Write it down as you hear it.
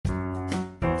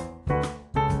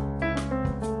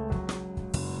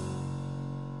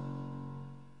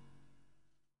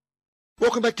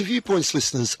Welcome back to Viewpoints,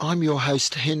 listeners. I'm your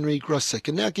host, Henry Grossick,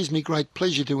 and now it gives me great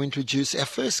pleasure to introduce our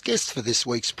first guest for this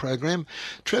week's program,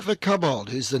 Trevor Cobbold,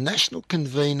 who's the national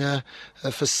convener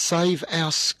for Save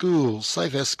Our Schools.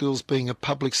 Save Our Schools being a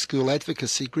public school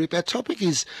advocacy group. Our topic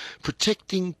is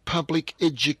protecting public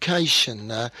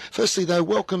education. Firstly, though,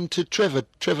 welcome to Trevor.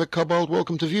 Trevor Cobbold,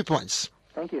 welcome to Viewpoints.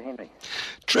 Thank you, Henry.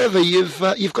 Trevor,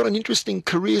 you've got an interesting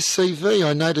career CV.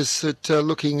 I noticed that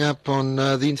looking up on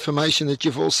the information that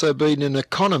you've also been an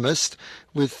economist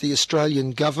with the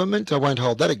Australian government. I won't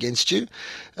hold that against you,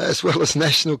 as well as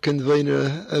national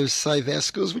convener of Save Our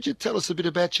Schools. Would you tell us a bit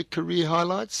about your career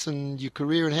highlights and your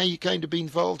career and how you came to be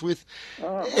involved with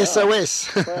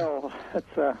SOS? Well,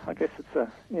 I guess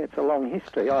it's a long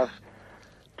history. I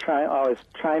was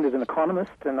trained as an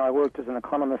economist, and I worked as an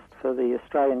economist for the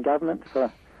Australian government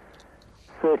for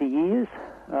 30 years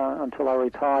until I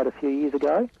retired a few years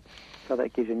ago. So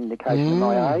that gives you an indication of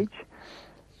my age.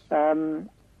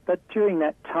 But during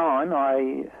that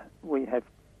time, we have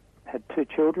had two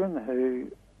children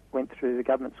who went through the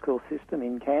government school system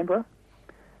in Canberra.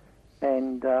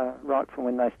 And right from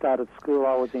when they started school,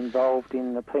 I was involved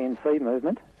in the P&C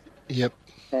movement. Yep.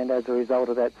 And as a result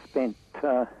of that, spent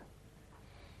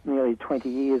nearly 20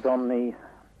 years on the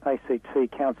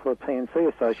ACT Council of P&C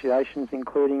associations,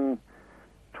 including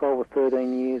 12 or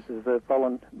 13 years as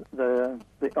the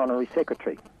honorary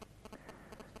secretary.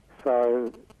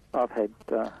 So I've had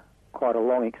quite a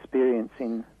long experience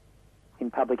in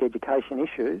public education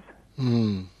issues,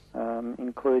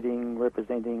 including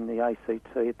representing the ACT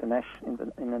at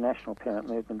in the national parent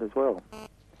movement as well.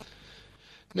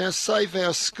 Now, Save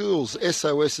Our Schools,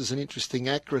 SOS is an interesting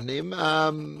acronym.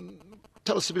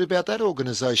 Tell us a bit about that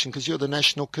organisation, because you're the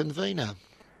national convener.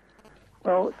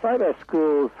 Well, Save Our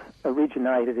Schools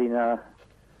originated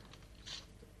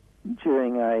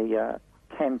during a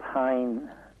campaign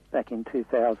back in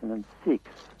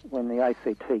 2006 when the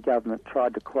ACT government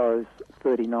tried to close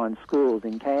 39 schools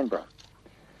in Canberra.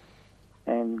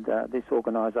 And this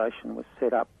organisation was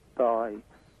set up by,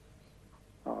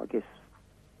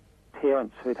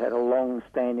 parents who'd had a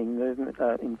long-standing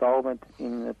involvement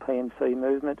in the P&C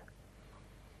movement.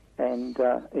 And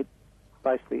it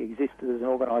basically existed as an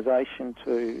organisation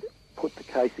to put the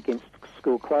case against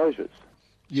school closures.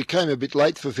 You came a bit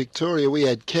late for Victoria. We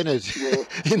had Kennett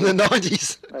in the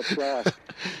 90s. That's right.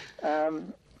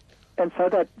 And so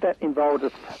that involved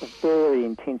a very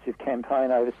intensive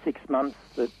campaign over 6 months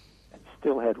that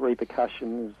still had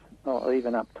repercussions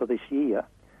even up to this year.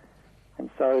 And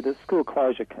so the school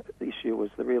closure issue was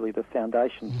really the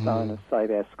foundation stone of Save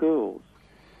Our Schools.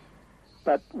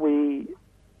 But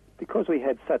because we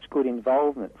had such good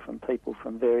involvement from people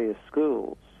from various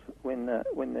schools, when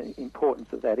the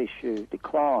importance of that issue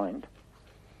declined,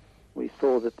 we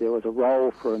saw that there was a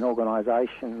role for an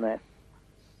organisation that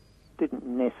didn't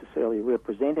necessarily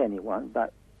represent anyone,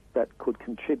 but that could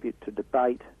contribute to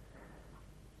debate,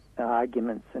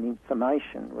 arguments and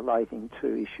information relating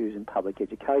to issues in public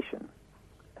education.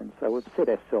 And so we've set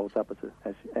ourselves up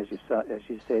as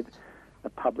you said, a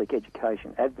public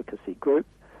education advocacy group.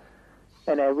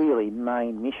 And our really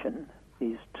main mission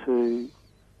is to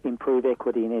improve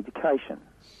equity in education,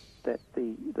 that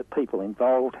the people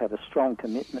involved have a strong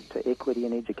commitment to equity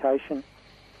in education,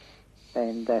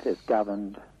 and that has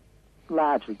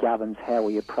largely governs how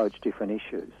we approach different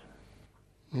issues.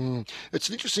 It's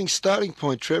an interesting starting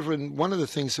point, Trevor, and one of the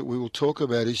things that we will talk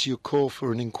about is your call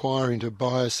for an inquiry into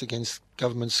bias against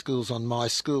government schools on My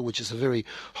School, which is a very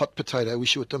hot potato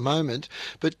issue at the moment.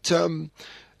 But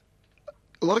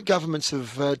a lot of governments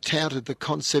have touted the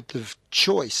concept of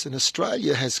choice, and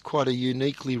Australia has quite a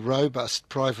uniquely robust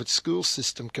private school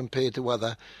system compared to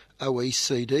other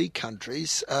OECD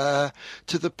countries. To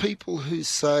the people who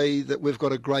say that we've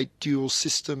got a great dual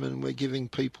system and we're giving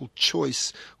people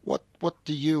choice, what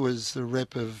do you as the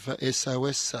rep of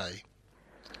SOS say?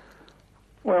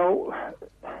 Well,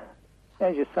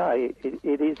 as you say,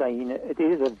 it is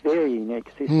a very unique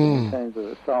system in terms of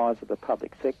the size of the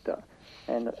public sector.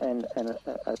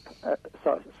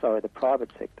 The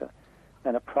private sector,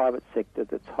 and a private sector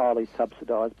that's highly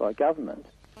subsidised by government.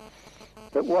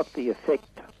 But what the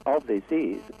effect of this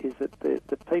is that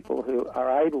the people who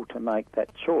are able to make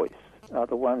that choice are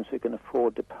the ones who can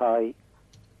afford to pay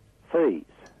fees.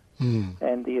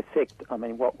 And the effect,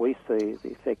 what we see is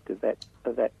the effect of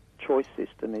that choice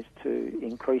system is to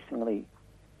increasingly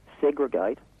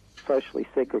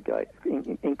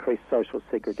increase social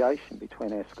segregation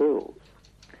between our schools.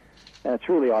 And it's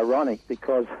really ironic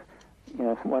because,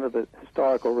 one of the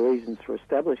historical reasons for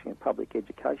establishing a public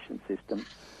education system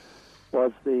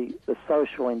was the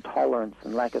social intolerance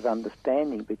and lack of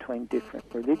understanding between different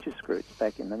religious groups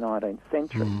back in the 19th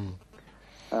century.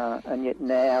 and yet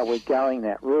now we're going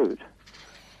that route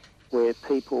where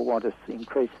people want to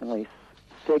increasingly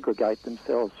segregate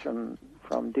themselves from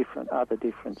other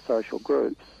different social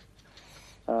groups,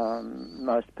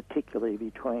 most particularly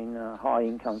between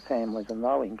high-income families and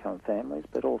low-income families,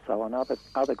 but also on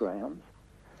other grounds.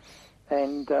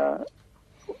 And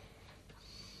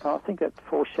I think that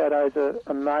foreshadows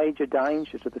a major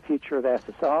danger to the future of our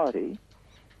society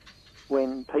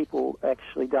when people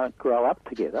actually don't grow up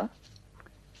together,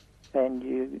 and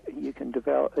you can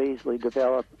easily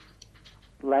develop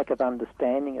lack of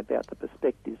understanding about the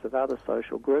perspectives of other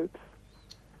social groups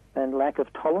and lack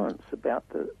of tolerance about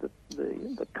the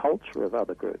culture of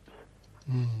other groups.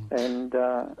 And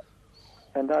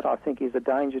that, I think, is a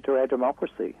danger to our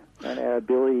democracy and our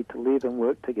ability to live and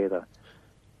work together.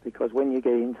 Because when you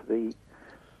get into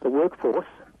the workforce,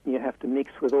 you have to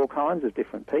mix with all kinds of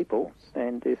different people,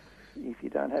 and if you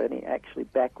don't have any actually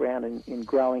background in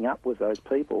growing up with those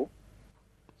people,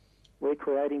 we're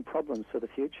creating problems for the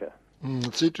future.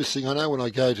 It's interesting. I know when I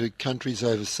go to countries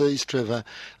overseas, Trevor,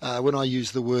 when I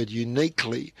use the word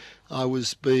uniquely, I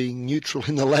was being neutral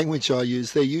in the language I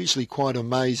use. They're usually quite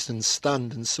amazed and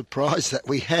stunned and surprised that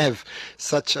we have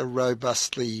such a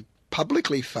robustly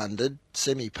publicly funded,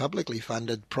 semi-publicly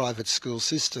funded private school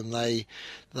system. They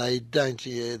don't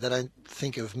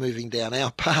think of moving down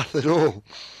our path at all.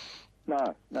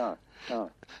 No.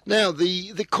 Now,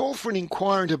 the call for an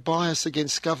inquiry into bias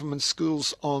against government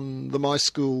schools on the My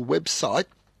School website,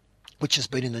 which has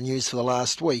been in the news for the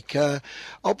last week,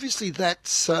 obviously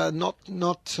that's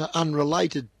not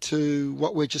unrelated to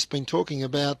what we've just been talking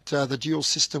about, the dual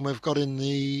system we've got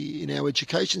in our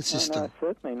education system. No,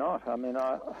 certainly not. I mean,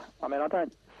 I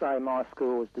don't say My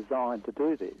School was designed to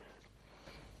do this,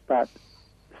 but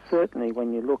certainly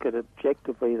when you look at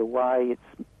objectively the way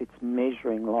it's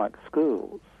measuring like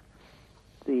schools,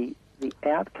 the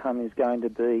outcome is going to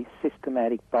be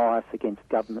systematic bias against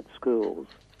government schools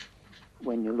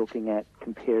when you're looking at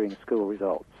comparing school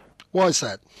results. Why is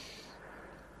that?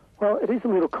 Well, it is a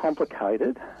little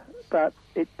complicated, but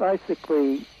it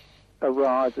basically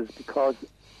arises because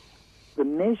the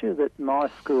measure that My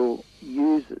School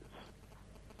uses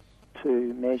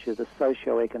to measure the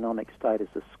socio-economic status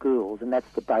of schools, and that's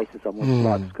the basis on which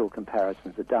like school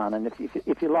comparisons are done. And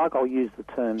if you like, I'll use the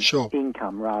term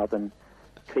income rather than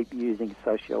keep using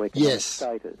socio-economic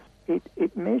status.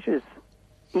 It measures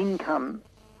income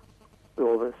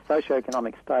or the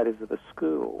socio-economic status of a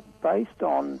school based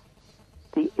on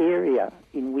the area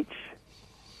in which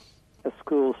a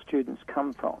school's students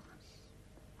come from.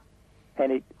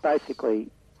 And it basically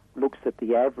looks at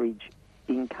the average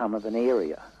income of an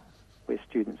area where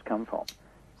students come from.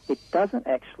 It doesn't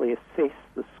actually assess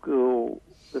the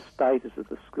status of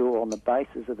the school on the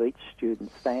basis of each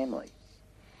student's family.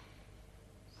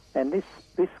 And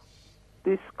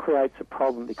this creates a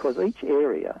problem because each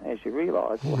area, as you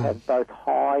realise, will have both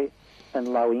high and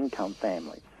low income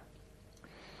families.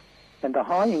 And the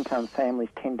high income families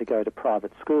tend to go to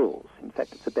private schools. In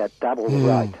fact, it's about double the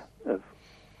rate of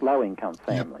low income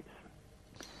families.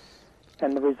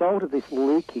 And the result of this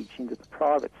leakage into the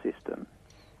private system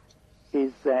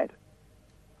is that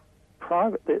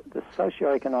the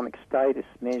socio-economic status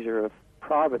measure of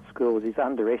private schools is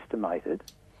underestimated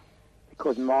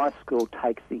because My School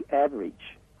takes the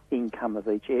average income of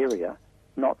each area,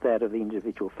 not that of the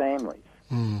individual families.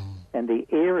 And the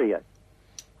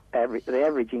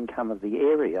average income of the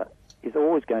area is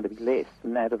always going to be less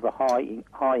than that of the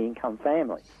high income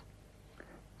families.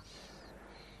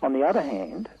 On the other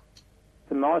hand,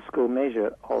 the My School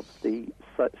measure of the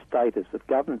status of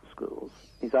government schools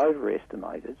is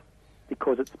overestimated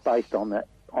because it's based on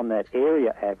that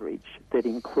area average that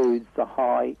includes the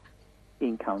high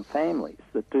income families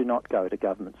that do not go to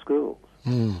government schools.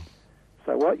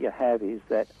 So what you have is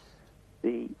that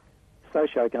the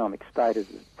socio-economic status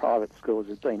of private schools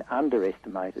has been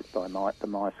underestimated by the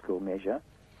My School measure,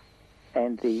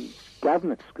 and the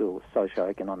government school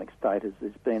socio-economic status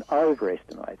has been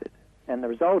overestimated. And the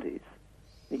result is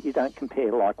that you don't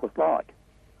compare like with like.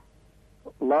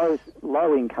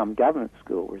 Low-income government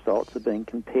school results are being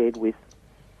compared with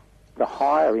the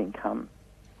higher income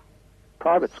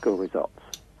private school results.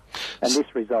 And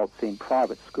this results in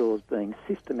private schools being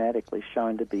systematically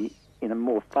shown to be in a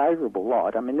more favourable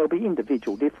light. I mean, there'll be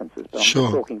individual differences, but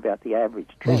I'm talking about the average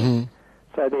trend.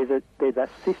 So there's a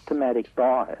systematic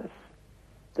bias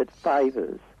that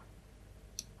favours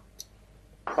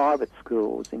private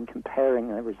schools in comparing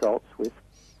their results with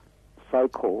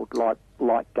so-called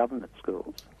like government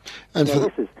schools. And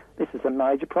this is a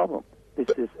major problem.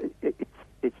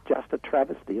 It's just a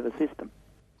travesty of a system.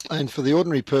 And for the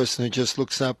ordinary person who just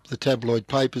looks up the tabloid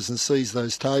papers and sees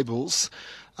those tables,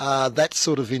 that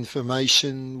sort of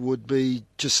information would be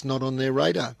just not on their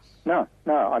radar. No.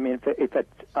 I mean,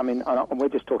 and we're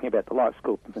just talking about the light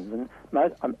school, and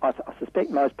I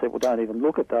suspect most people don't even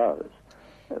look at those.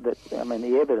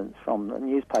 The evidence from the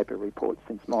newspaper reports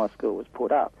since my school was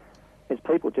put up is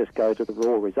people just go to the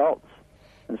raw results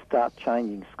and start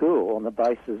changing school on the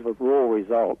basis of raw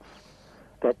results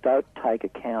that don't take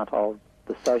account of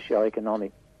the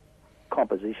socio-economic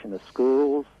composition of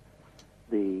schools,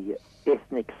 the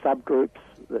ethnic subgroups,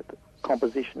 the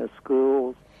composition of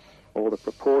schools, or the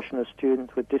proportion of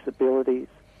students with disabilities.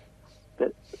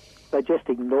 That they just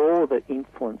ignore the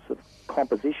influence of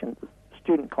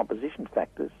student composition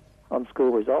factors on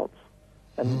school results.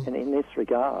 And in this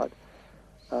regard,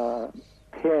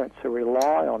 parents who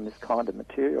rely on this kind of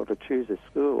material to choose a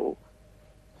school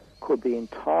could be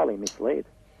entirely misled.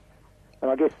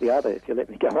 And I guess if you let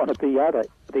me go on,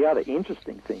 the other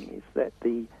interesting thing is that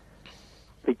the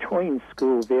between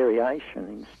school variation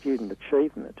in student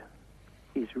achievement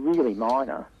is really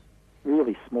minor,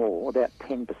 really small, about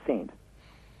 10%,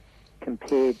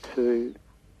 compared to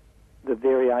the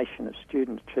variation of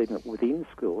student achievement within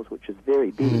schools, which is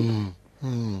very big.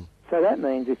 So that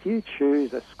means if you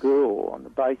choose a school on the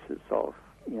basis of,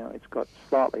 it's got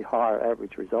slightly higher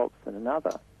average results than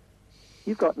another,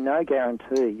 you've got no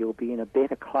guarantee you'll be in a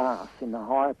better class in the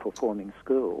higher performing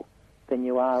school than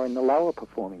you are in the lower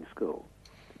performing school,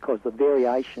 because the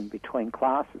variation between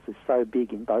classes is so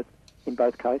big in both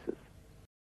cases.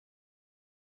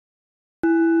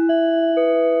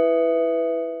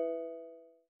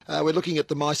 We're looking at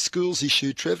the My Schools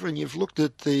issue, Trevor, and you've looked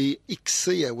at the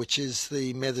ICSEA, which is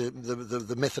the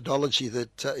methodology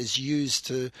that is used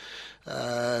to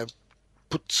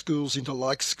put schools into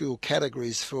like school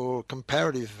categories for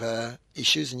comparative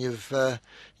issues, and you've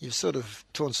sort of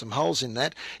torn some holes in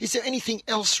that. Is there anything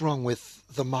else wrong with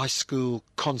the My School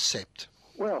concept?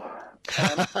 Well,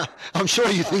 I'm sure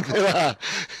you think there are.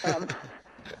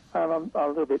 I'm a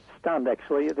little bit stunned,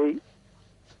 actually.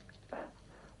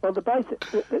 There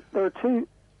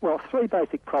are three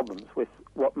basic problems with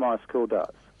what My School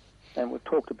does, and we've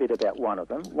talked a bit about one of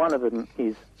them. One of them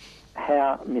is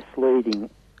how misleading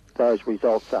those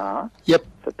results are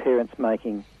for parents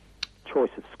making choice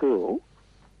of school.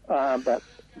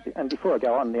 And before I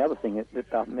go on, the other thing that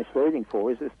they're misleading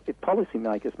for is if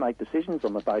policymakers make decisions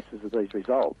on the basis of these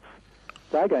results,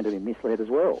 they're going to be misled as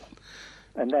well.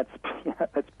 And that's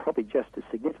probably just as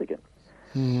significant.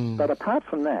 But apart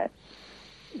from that,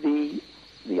 the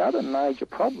other major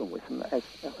problem with them,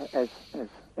 as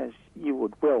you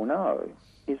would well know,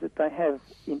 is that they have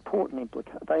important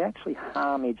implications. They actually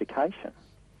harm education,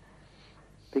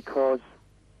 because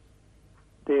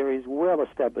there is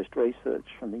well-established research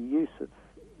from the use of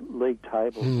league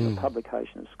tables and the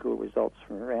publication of school results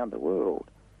from around the world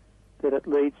that it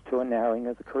leads to a narrowing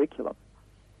of the curriculum.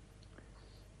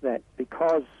 That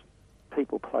because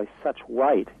people place such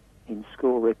weight in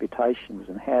school reputations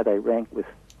and how they rank with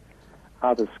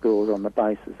other schools on the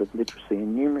basis of literacy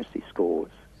and numeracy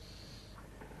scores,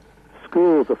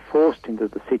 schools are forced into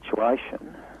the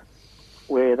situation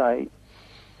where they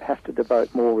have to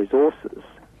devote more resources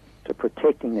to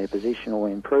protecting their position or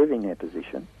improving their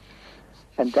position,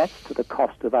 and that's to the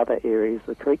cost of other areas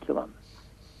of the curriculum.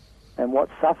 And what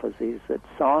suffers is that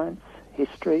science,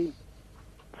 history,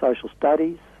 social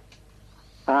studies,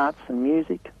 arts and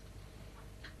music,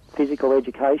 physical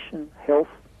education, health,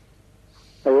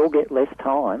 they all get less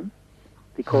time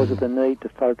because of the need to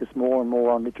focus more and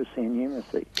more on literacy and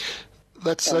numeracy.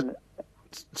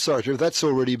 Sorry, Trevor, that's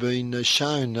already been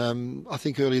shown. I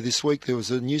think earlier this week there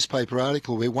was a newspaper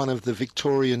article where one of the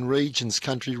Victorian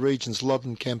country regions,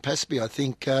 Loddon Campaspe, I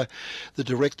think the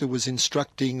director was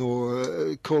instructing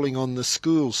or calling on the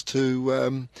schools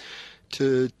to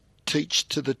teach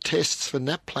to the tests for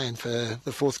NAPLAN for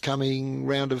the forthcoming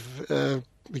round of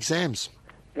exams.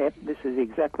 Yep, this is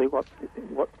exactly what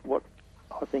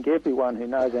I think everyone who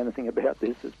knows anything about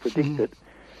this has predicted.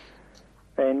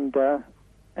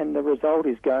 And the result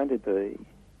is going to be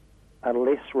a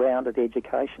less rounded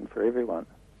education for everyone.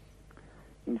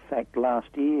 In fact, last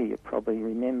year you probably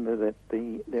remember that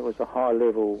there was a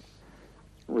high-level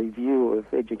review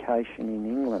of education in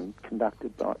England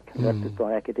conducted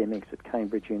by academics at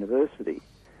Cambridge University,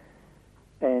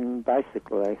 and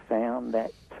basically they found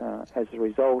that as a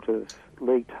result of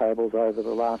league tables over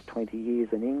the last 20 years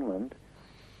in England,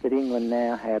 that England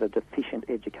now had a deficient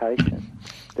education,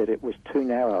 that it was too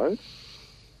narrow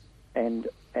and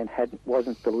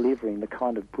wasn't delivering the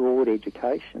kind of broad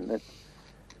education that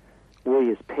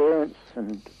we as parents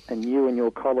and you and your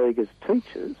colleague as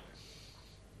teachers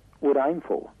would aim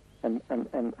for and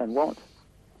want.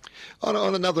 On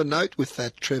another note with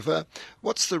that, Trevor,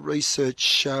 what's the research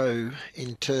show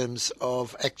in terms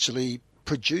of actually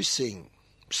producing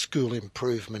school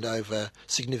improvement over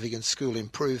significant school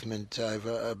improvement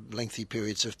over lengthy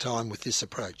periods of time with this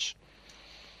approach?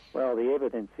 Well, the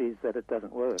evidence is that it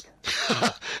doesn't work.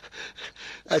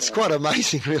 That's quite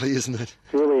amazing, really, isn't it?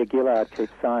 Julia Gillard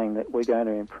keeps saying that we're going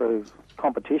to improve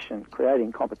competition,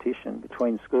 creating competition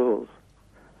between schools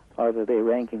over their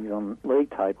rankings on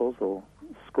league tables or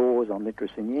scores on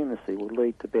literacy and numeracy will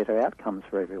lead to better outcomes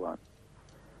for everyone.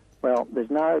 Well,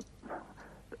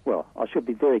 I should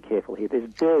be very careful here. There's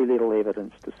very little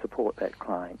evidence to support that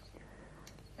claim.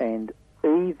 And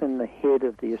even the head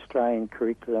of the Australian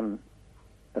Curriculum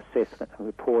Assessment and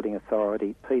Reporting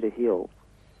Authority, Peter Hill,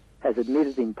 has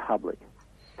admitted in public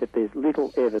that there's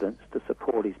little evidence to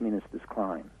support his minister's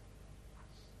claim.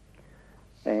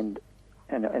 And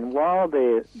while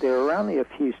there are only a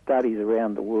few studies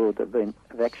around the world that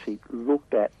have actually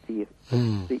looked at the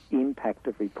impact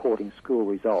of reporting school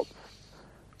results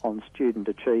on student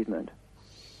achievement,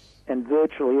 and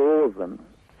virtually all of them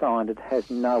find it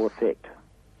has no effect.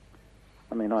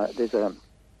 I mean, there's a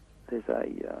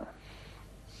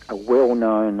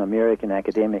well-known American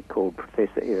academic called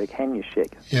Professor Eric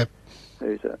Hanushek, yep,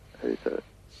 who's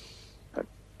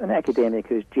an academic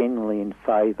who's generally in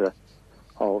favour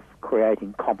of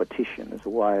creating competition as a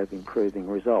way of improving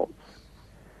results.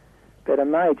 But a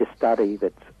major study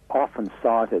that's often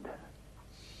cited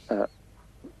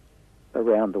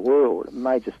around the world, a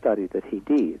major study that he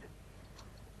did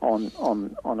on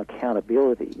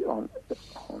accountability, on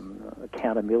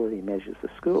accountability measures for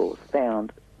schools,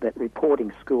 found that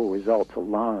reporting school results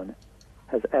alone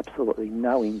has absolutely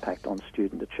no impact on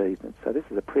student achievement. So this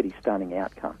is a pretty stunning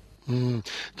outcome.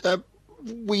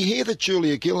 We hear that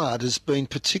Julia Gillard has been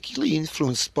particularly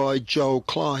influenced by Joel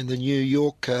Klein, the New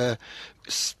York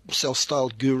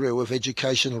self-styled guru of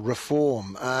educational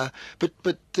reform.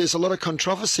 But there's a lot of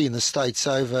controversy in the States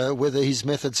over whether his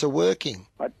methods are working.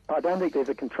 I don't think there's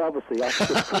a controversy. I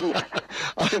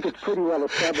think it's pretty well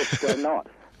established they're not.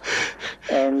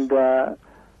 And,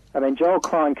 Joel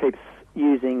Klein keeps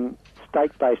using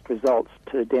state-based results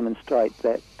to demonstrate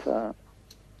that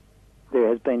there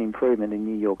has been improvement in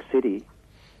New York City.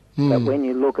 But when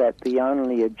you look at the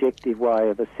only objective way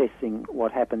of assessing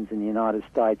what happens in the United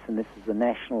States, and this is the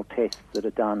national tests that are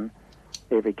done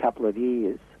every couple of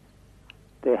years,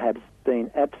 there has been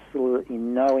absolutely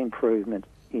no improvement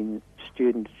in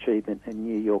student achievement in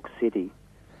New York City.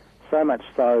 So much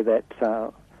so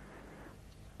that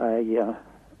a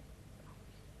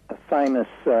famous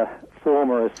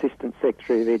former Assistant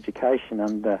Secretary of Education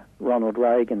under Ronald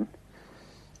Reagan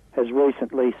has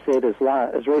recently said,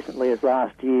 as recently as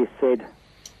last year, said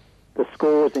the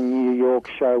scores in New York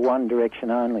show one direction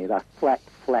only. They're flat,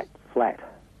 flat, flat.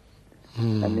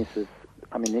 And this is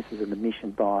an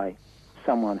admission by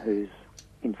someone who's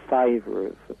in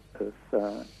favour of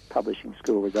publishing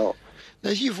school results. Now,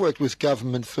 you've worked with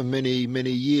government for many,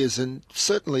 many years, and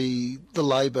certainly the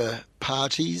Labor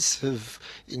parties have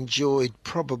enjoyed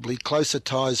probably closer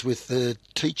ties with the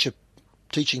teaching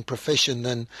profession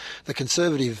than the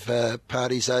Conservative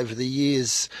parties over the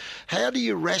years. How do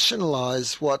you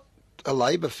rationalise what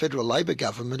a federal Labor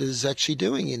government is actually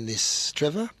doing in this,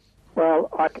 Trevor? Well,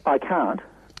 I can't.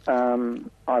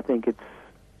 I think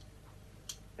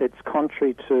it's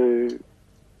contrary to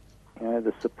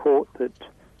the support that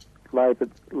Labor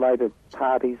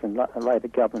parties and Labor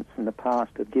governments in the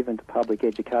past have given to public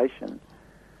education,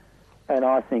 and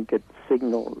I think it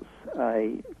signals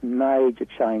a major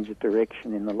change of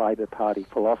direction in the Labor Party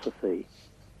philosophy.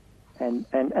 And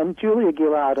Julia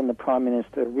Gillard and the Prime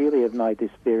Minister really have made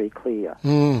this very clear.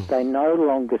 They no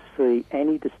longer see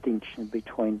any distinction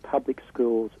between public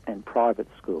schools and private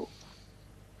schools.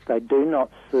 They do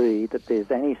not see that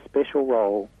there's any special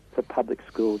role for public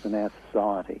schools in our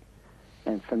society.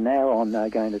 And from now on, they're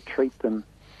going to treat them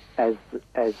as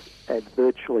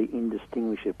virtually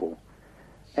indistinguishable.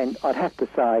 And I'd have to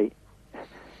say,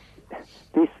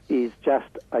 this is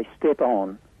just a step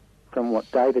on from what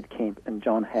David Kemp and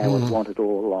John Howard wanted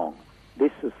all along.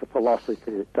 This is the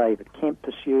philosophy that David Kemp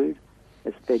pursued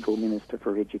as Federal Minister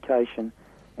for Education,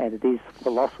 and it is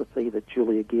philosophy that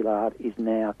Julia Gillard is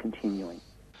now continuing.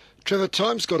 Trevor,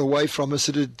 time's got away from us.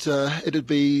 It'd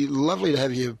be lovely to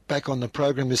have you back on the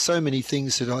program. There's so many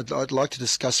things that I'd like to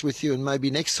discuss with you, and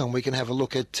maybe next time we can have a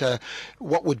look at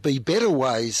what would be better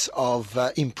ways of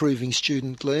improving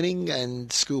student learning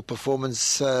and school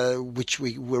performance, which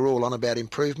we're all on about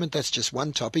improvement. That's just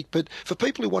one topic. But for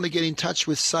people who want to get in touch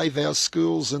with Save Our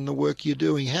Schools and the work you're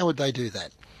doing, how would they do that?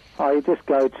 You just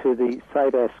go to the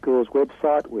Save Our Schools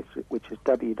website, which is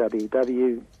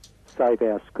www.saveourschools.org.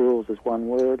 saveourschools as one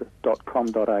word,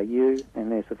 .com.au,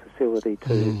 and there's a facility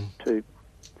to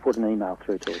put an email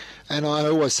through to us. And I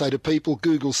always say to people,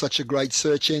 Google's such a great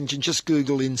search engine. Just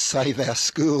Google in Save Our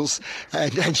Schools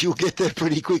and you'll get there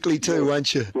pretty quickly too,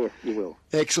 won't you? Yes, you will.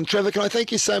 Excellent. Trevor, can I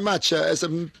thank you so much? As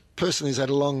a person who's had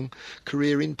a long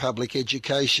career in public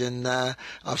education,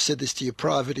 I've said this to you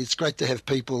private, it's great to have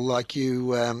people like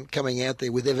you coming out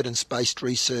there with evidence-based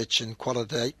research and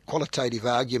qualitative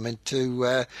argument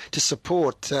to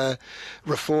support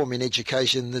reform in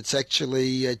education that's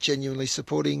actually genuinely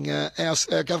supporting our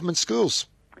government schools.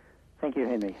 Thank you,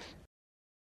 Henry.